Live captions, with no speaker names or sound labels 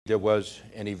There was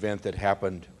an event that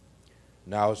happened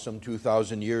now some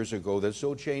 2,000 years ago that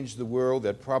so changed the world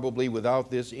that probably without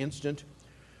this instant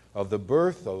of the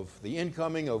birth, of the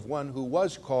incoming of one who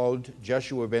was called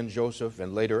Jeshua ben Joseph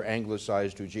and later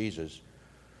anglicized to Jesus,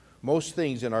 most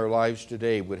things in our lives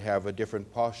today would have a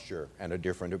different posture and a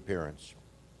different appearance.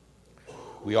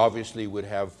 We obviously would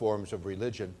have forms of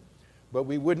religion, but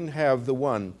we wouldn't have the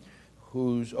one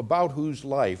whose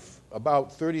life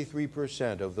about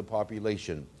 33% of the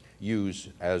population use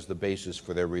as the basis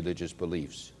for their religious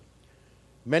beliefs.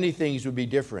 Many things would be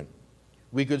different.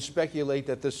 We could speculate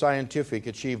that the scientific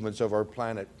achievements of our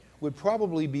planet would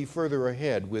probably be further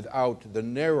ahead without the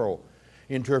narrow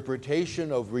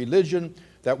interpretation of religion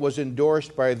that was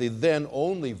endorsed by the then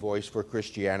only voice for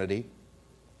Christianity.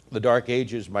 The Dark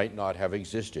Ages might not have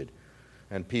existed,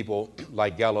 and people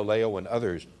like Galileo and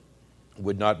others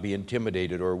would not be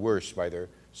intimidated or worse by their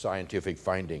scientific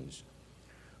findings.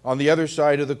 On the other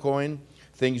side of the coin,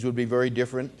 things would be very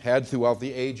different, had throughout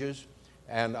the ages,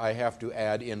 and I have to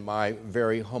add, in my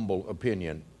very humble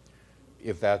opinion,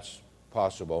 if that's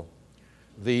possible,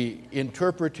 the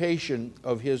interpretation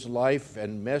of his life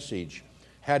and message,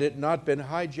 had it not been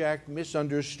hijacked,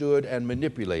 misunderstood, and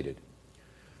manipulated.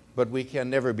 But we can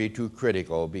never be too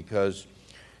critical, because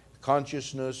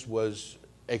consciousness was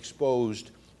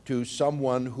exposed to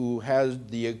someone who has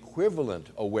the equivalent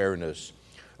awareness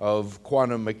of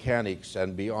quantum mechanics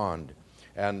and beyond,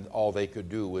 and all they could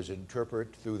do was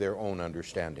interpret through their own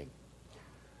understanding.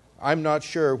 I'm not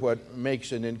sure what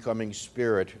makes an incoming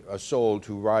spirit, a soul,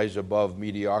 to rise above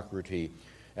mediocrity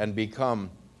and become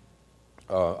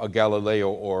a Galileo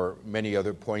or many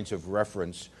other points of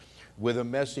reference with a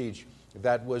message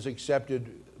that was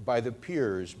accepted by their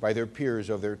peers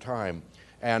of their time,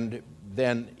 and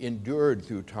then endured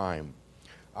through time.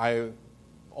 I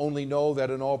only know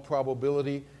that in all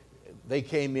probability they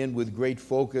came in with great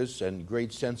focus and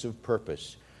great sense of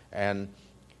purpose, and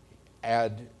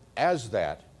as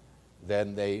that,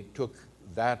 then they took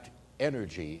that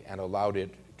energy and allowed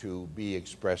it to be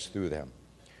expressed through them.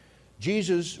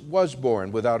 Jesus was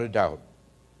born without a doubt.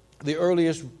 The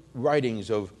earliest writings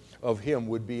of him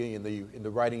would be in the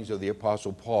writings of the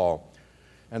Apostle Paul.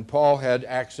 And Paul had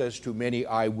access to many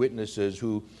eyewitnesses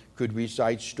who could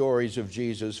recite stories of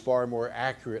Jesus far more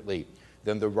accurately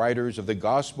than the writers of the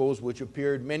Gospels, which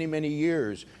appeared many, many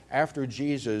years after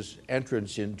Jesus'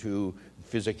 entrance into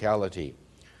physicality.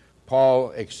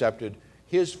 Paul accepted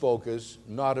his focus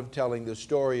not of telling the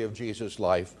story of Jesus'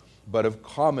 life, but of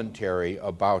commentary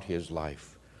about his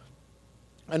life.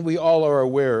 And we all are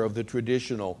aware of the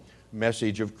traditional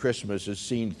message of Christmas as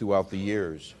seen throughout the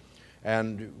years.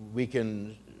 And we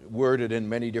can word it in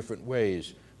many different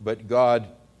ways, but God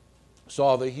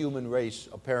saw the human race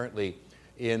apparently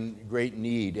in great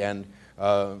need and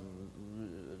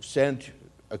sent,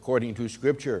 according to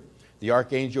Scripture, the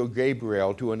Archangel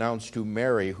Gabriel to announce to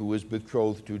Mary, who was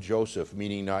betrothed to Joseph,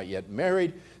 meaning not yet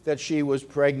married, that she was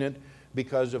pregnant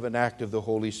because of an act of the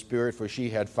Holy Spirit, for she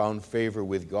had found favor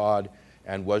with God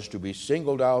and was to be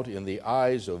singled out in the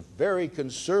eyes of very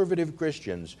conservative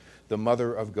Christians, the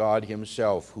mother of God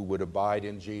himself, who would abide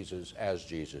in Jesus as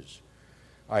Jesus.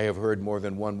 I have heard more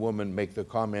than one woman make the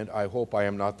comment, I hope I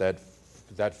am not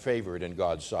that favored in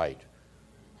God's sight.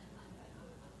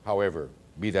 However,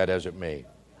 be that as it may.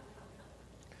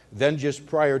 Then just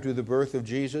prior to the birth of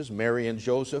Jesus, Mary and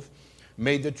Joseph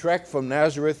made the trek from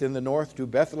Nazareth in the north to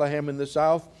Bethlehem in the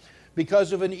south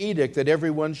because of an edict that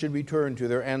everyone should return to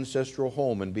their ancestral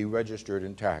home and be registered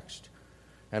and taxed.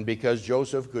 And because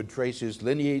Joseph could trace his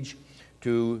lineage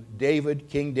to David,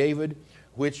 King David,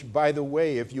 which, by the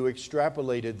way, if you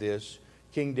extrapolated this,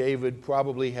 King David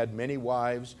probably had many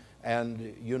wives,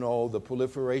 and, you know, the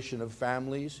proliferation of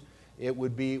families, it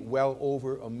would be well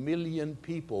over 1 million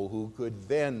people who could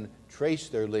then trace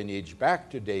their lineage back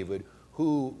to David,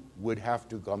 who would have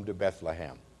to come to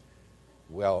Bethlehem.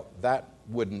 Well, that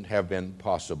wouldn't have been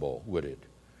possible, would it?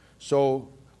 So,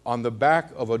 on the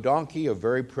back of a donkey, a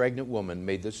very pregnant woman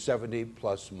made the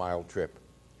 70-plus mile trip.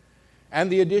 And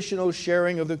the additional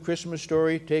sharing of the Christmas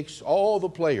story takes all the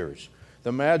players,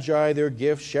 the Magi, their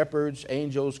gifts, shepherds,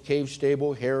 angels, cave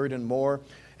stable, Herod, and more,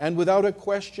 and without a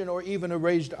question or even a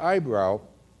raised eyebrow,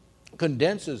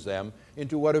 condenses them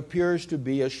into what appears to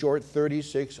be a short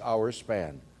 36-hour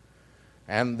span.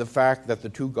 And the fact that the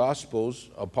two Gospels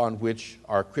upon which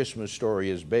our Christmas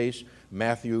story is based,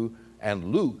 Matthew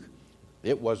and Luke,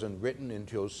 it wasn't written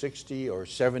until 60 or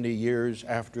 70 years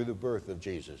after the birth of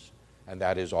Jesus, and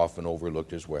that is often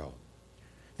overlooked as well.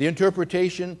 The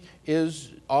interpretation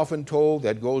is often told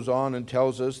that goes on and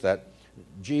tells us that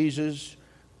Jesus,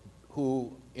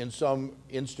 who in some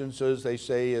instances they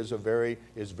say is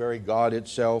very God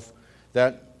itself,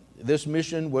 that this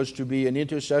mission was to be an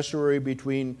intercessory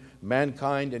between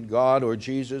mankind and God or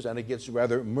Jesus, and it gets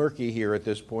rather murky here at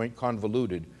this point,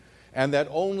 convoluted, and that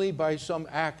only by some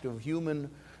act of human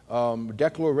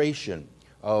declaration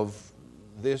of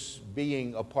this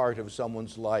being a part of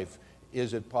someone's life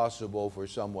is it possible for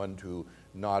someone to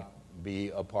not be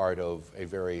a part of a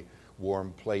very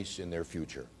warm place in their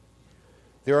future.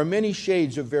 There are many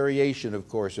shades of variation, of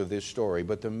course, of this story,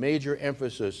 but the major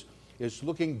emphasis is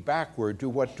looking backward to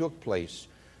what took place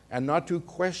and not to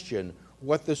question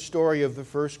what the story of the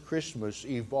first Christmas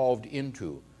evolved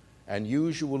into. And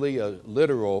usually a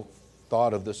literal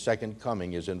thought of the second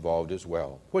coming is involved as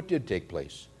well. What did take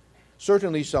place?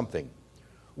 Certainly something.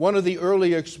 One of the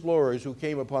early explorers who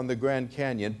came upon the Grand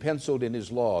Canyon penciled in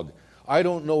his log, "I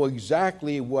don't know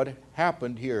exactly what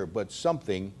happened here, but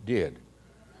something did."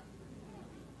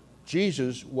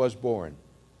 Jesus was born.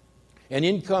 An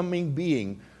incoming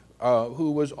being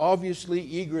who was obviously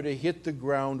eager to hit the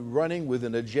ground running with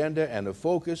an agenda and a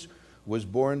focus was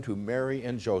born to Mary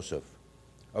and Joseph.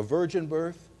 A virgin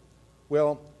birth?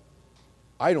 Well,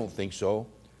 I don't think so.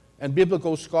 And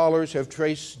biblical scholars have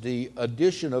traced the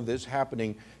addition of this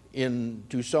happening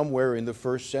to somewhere in the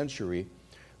first century.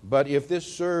 But if this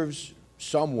serves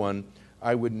someone,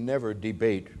 I would never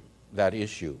debate that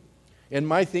issue. In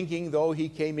my thinking, though, he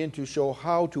came in to show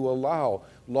how to allow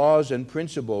laws and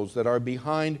principles that are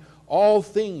behind all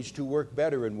things to work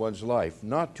better in one's life,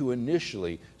 not to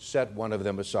initially set one of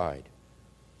them aside.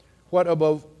 What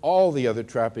above all the other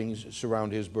trappings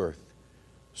surround his birth?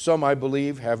 Some, I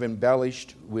believe, have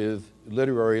embellished with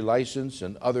literary license,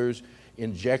 and others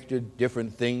injected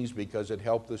different things because it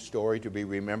helped the story to be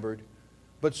remembered.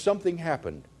 But something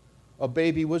happened. A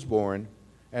baby was born,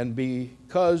 and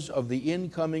because of the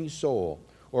incoming soul,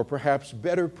 or perhaps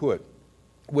better put,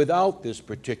 without this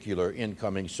particular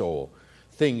incoming soul,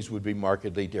 things would be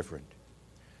markedly different.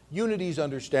 Unity's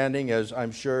understanding, as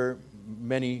I'm sure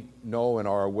many know and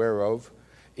are aware of,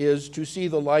 is to see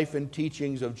the life and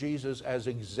teachings of Jesus as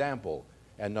example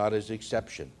and not as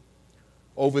exception.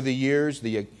 Over the years,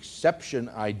 the exception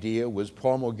idea was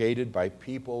promulgated by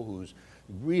people whose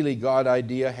really God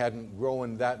idea hadn't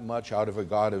grown that much out of a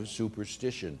God of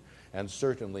superstition and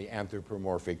certainly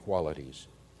anthropomorphic qualities.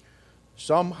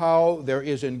 Somehow there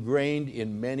is ingrained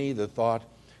in many the thought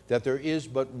that there is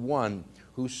but one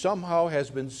who somehow has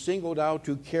been singled out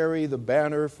to carry the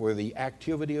banner for the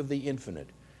activity of the infinite.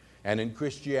 And in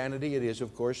Christianity, it is,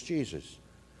 of course, Jesus.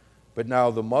 But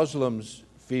now the Muslims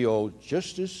feel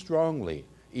just as strongly,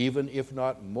 even if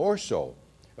not more so,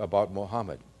 about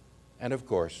Muhammad. And of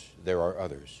course, there are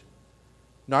others.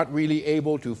 Not really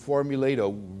able to formulate a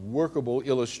workable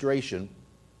illustration,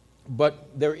 but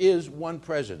there is one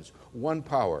presence, one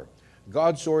power,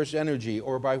 God source energy,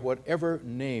 or by whatever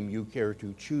name you care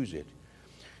to choose it.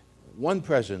 One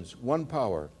presence, one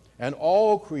power, and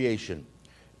all creation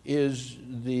is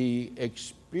the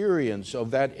experience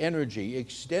of that energy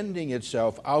extending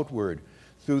itself outward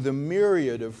through the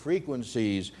myriad of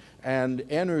frequencies and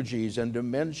energies and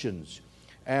dimensions.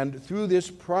 And through this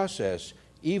process,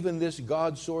 even this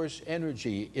God source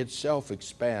energy itself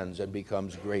expands and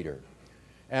becomes greater.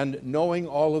 And knowing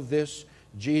all of this,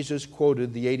 Jesus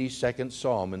quoted the 82nd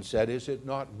Psalm and said, "Is it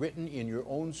not written in your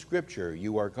own scripture,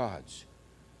 you are God's?"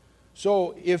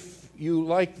 So if you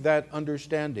like that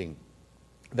understanding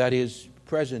that is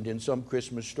present in some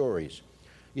Christmas stories,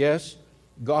 yes,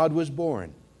 God was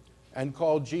born and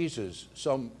called Jesus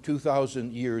some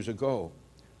 2,000 years ago.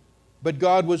 But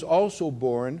God was also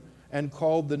born and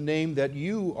called the name that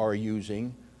you are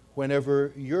using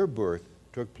whenever your birth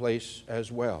took place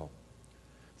as well.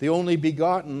 The only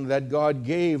begotten that God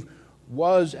gave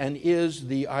was and is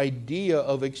the idea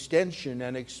of extension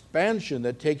and expansion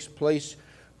that takes place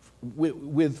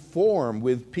with form,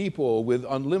 with people, with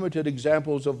unlimited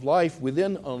examples of life,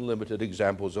 within unlimited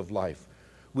examples of life,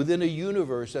 within a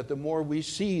universe that the more we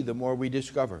see, the more we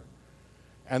discover.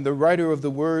 And the writer of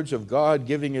the words of God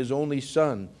giving his only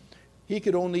Son, he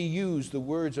could only use the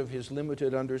words of his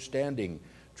limited understanding,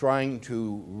 trying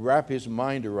to wrap his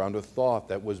mind around a thought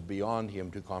that was beyond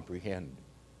him to comprehend.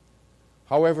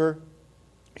 However,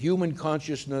 human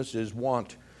consciousness is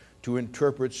wont to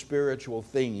interpret spiritual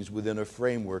things within a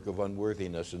framework of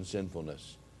unworthiness and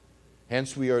sinfulness.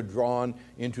 Hence we are drawn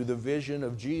into the vision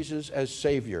of Jesus as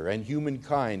Savior and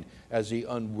humankind as the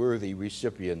unworthy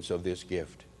recipients of this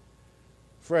gift.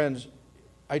 Friends,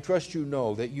 I trust you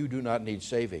know that you do not need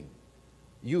saving.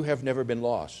 You have never been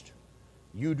lost.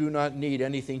 You do not need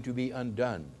anything to be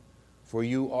undone, for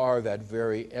you are that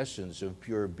very essence of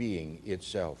pure being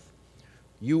itself.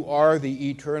 You are the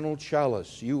eternal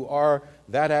chalice. You are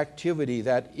that activity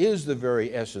that is the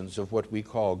very essence of what we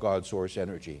call God source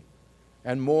energy.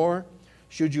 And more,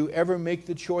 should you ever make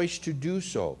the choice to do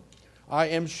so, I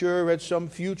am sure at some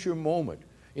future moment,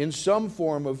 in some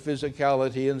form of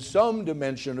physicality, in some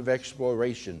dimension of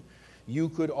exploration, you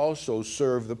could also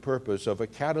serve the purpose of a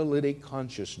catalytic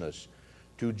consciousness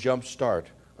to jumpstart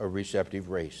a receptive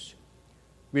race.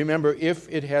 Remember, if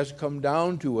it has come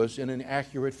down to us in an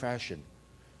accurate fashion,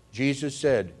 Jesus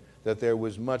said that there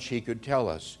was much he could tell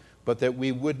us, but that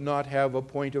we would not have a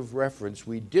point of reference.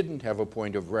 We didn't have a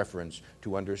point of reference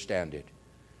to understand it.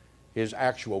 His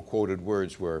actual quoted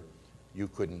words were, "You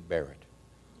couldn't bear it."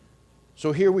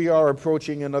 So here we are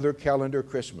approaching another calendar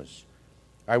Christmas.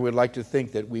 I would like to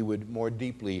think that we would more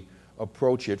deeply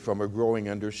approach it from a growing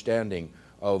understanding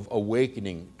of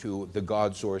awakening to the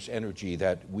God source energy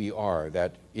that we are,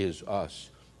 that is us.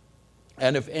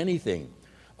 And if anything,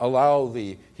 allow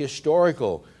the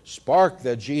historical spark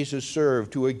that Jesus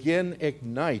served to again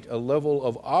ignite a level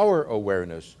of our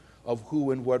awareness of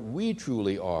who and what we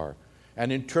truly are,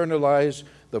 and internalize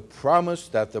the promise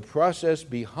that the process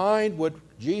behind what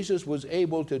Jesus was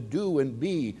able to do and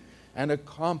be and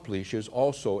accomplish is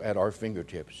also at our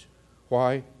fingertips.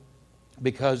 Why?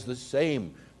 Because the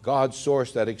same God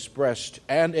source that expressed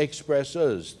and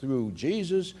expresses through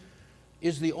Jesus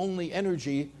is the only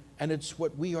energy, and it's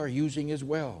what we are using as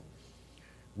well.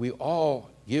 We all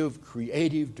give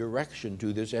creative direction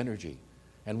to this energy,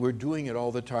 and we're doing it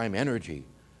all the time. Energy.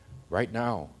 Right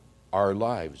now, our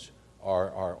lives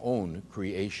are our own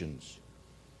creations.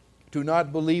 To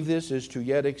not believe this is to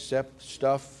yet accept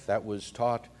stuff that was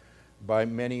taught by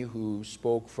many who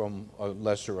spoke from a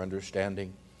lesser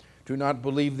understanding. To not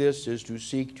believe this is to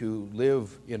seek to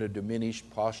live in a diminished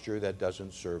posture that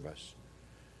doesn't serve us.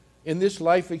 In this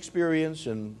life experience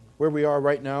and where we are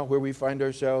right now, where we find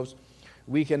ourselves,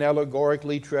 we can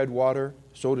allegorically tread water,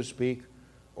 so to speak,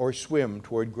 or swim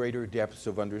toward greater depths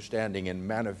of understanding and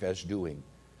manifest doing.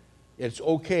 It's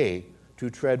okay to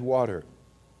tread water,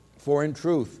 for in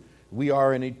truth, we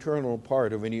are an eternal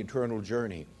part of an eternal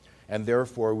journey, and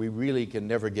therefore we really can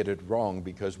never get it wrong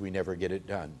because we never get it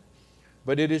done.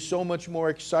 But it is so much more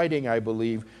exciting, I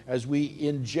believe, as we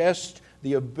ingest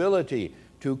the ability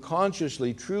to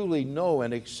consciously, truly know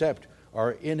and accept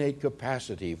our innate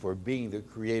capacity for being the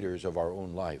creators of our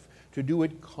own life, to do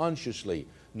it consciously,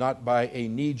 not by a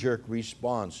knee-jerk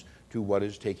response to what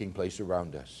is taking place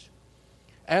around us.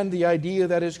 And the idea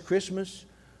that is Christmas,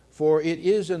 for it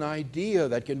is an idea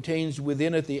that contains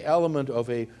within it the element of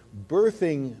a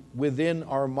birthing within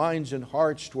our minds and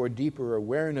hearts toward deeper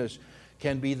awareness,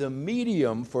 can be the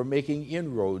medium for making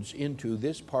inroads into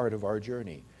this part of our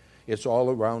journey. It's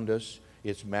all around us.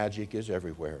 Its magic is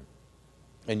everywhere.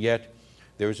 And yet,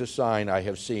 there's a sign I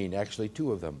have seen, actually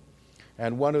two of them.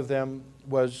 And one of them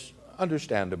was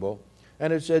understandable.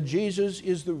 And it said, Jesus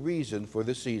is the reason for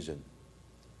the season.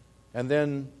 And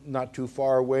then, not too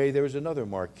far away, there was another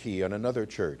marquee on another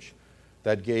church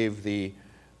that gave the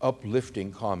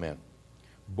uplifting comment,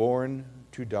 "Born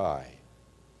to die."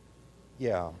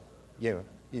 Yeah.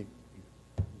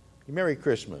 Merry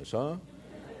Christmas, huh?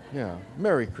 Yeah,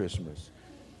 Merry Christmas.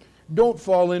 Don't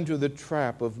fall into the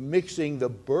trap of mixing the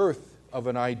birth of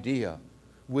an idea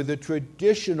with the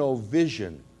traditional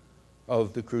vision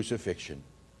of the crucifixion.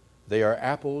 They are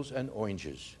apples and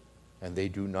oranges, and they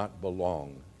do not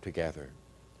belong together.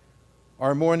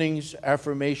 Our morning's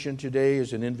affirmation today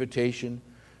is an invitation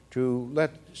to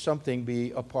let something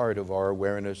be a part of our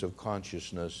awareness of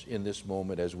consciousness in this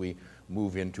moment as we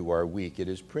move into our week. It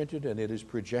is printed and it is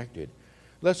projected.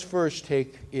 Let's first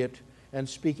take it and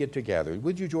speak it together.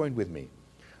 Would you join with me?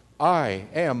 I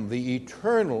am the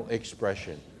eternal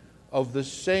expression of the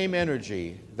same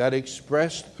energy that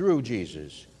expressed through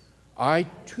Jesus. I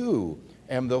too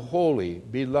am the holy,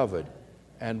 beloved,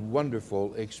 and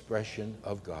wonderful expression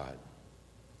of God.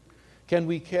 Can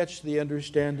we catch the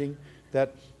understanding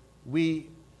that we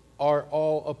are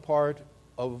all a part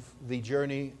of the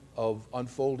journey of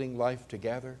unfolding life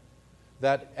together?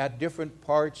 That at different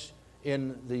parts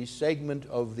in the segment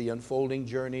of the unfolding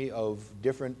journey of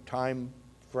different time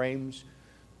frames,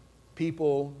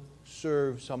 people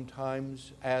serve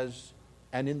sometimes as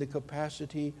and in the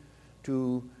capacity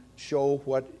to show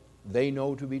what they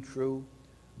know to be true,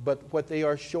 but what they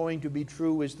are showing to be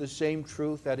true is the same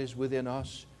truth that is within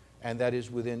us and that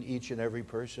is within each and every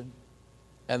person,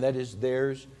 and that is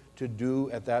theirs to do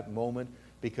at that moment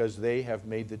because they have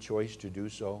made the choice to do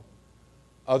so.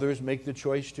 Others make the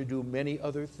choice to do many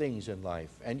other things in life,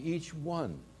 and each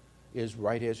one is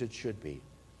right as it should be.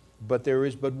 But there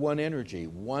is but one energy,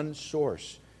 one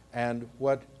source, and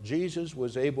what Jesus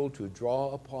was able to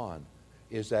draw upon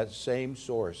is that same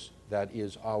source that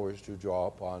is ours to draw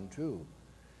upon too,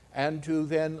 and to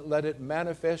then let it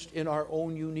manifest in our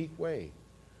own unique way.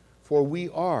 For we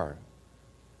are,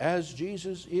 as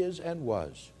Jesus is and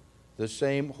was, the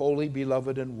same holy,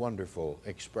 beloved, and wonderful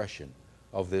expression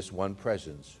of this one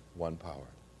presence, one power.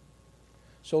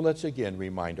 So let's again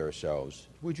remind ourselves.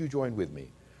 Would you join with me?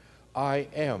 I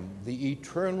am the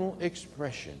eternal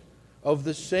expression of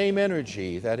the same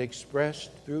energy that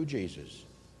expressed through Jesus.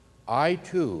 I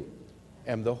too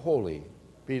am the holy,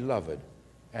 beloved,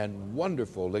 and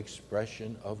wonderful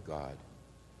expression of God.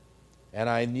 And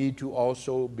I need to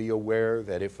also be aware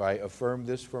that if I affirm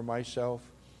this for myself,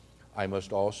 I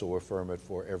must also affirm it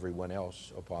for everyone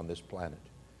else upon this planet.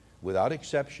 Without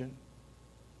exception,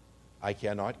 I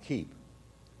cannot keep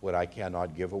what I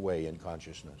cannot give away in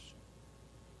consciousness.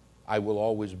 I will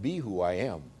always be who I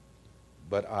am,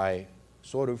 but I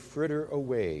sort of fritter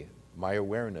away my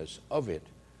awareness of it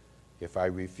if I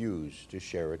refuse to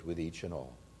share it with each and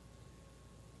all.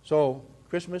 So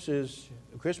Christmas is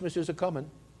a-coming,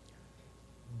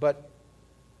 but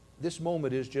this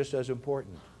moment is just as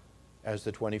important as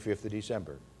the 25th of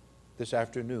December. This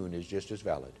afternoon is just as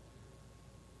valid.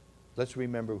 Let's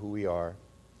remember who we are,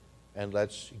 and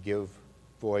let's give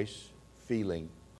voice, feeling,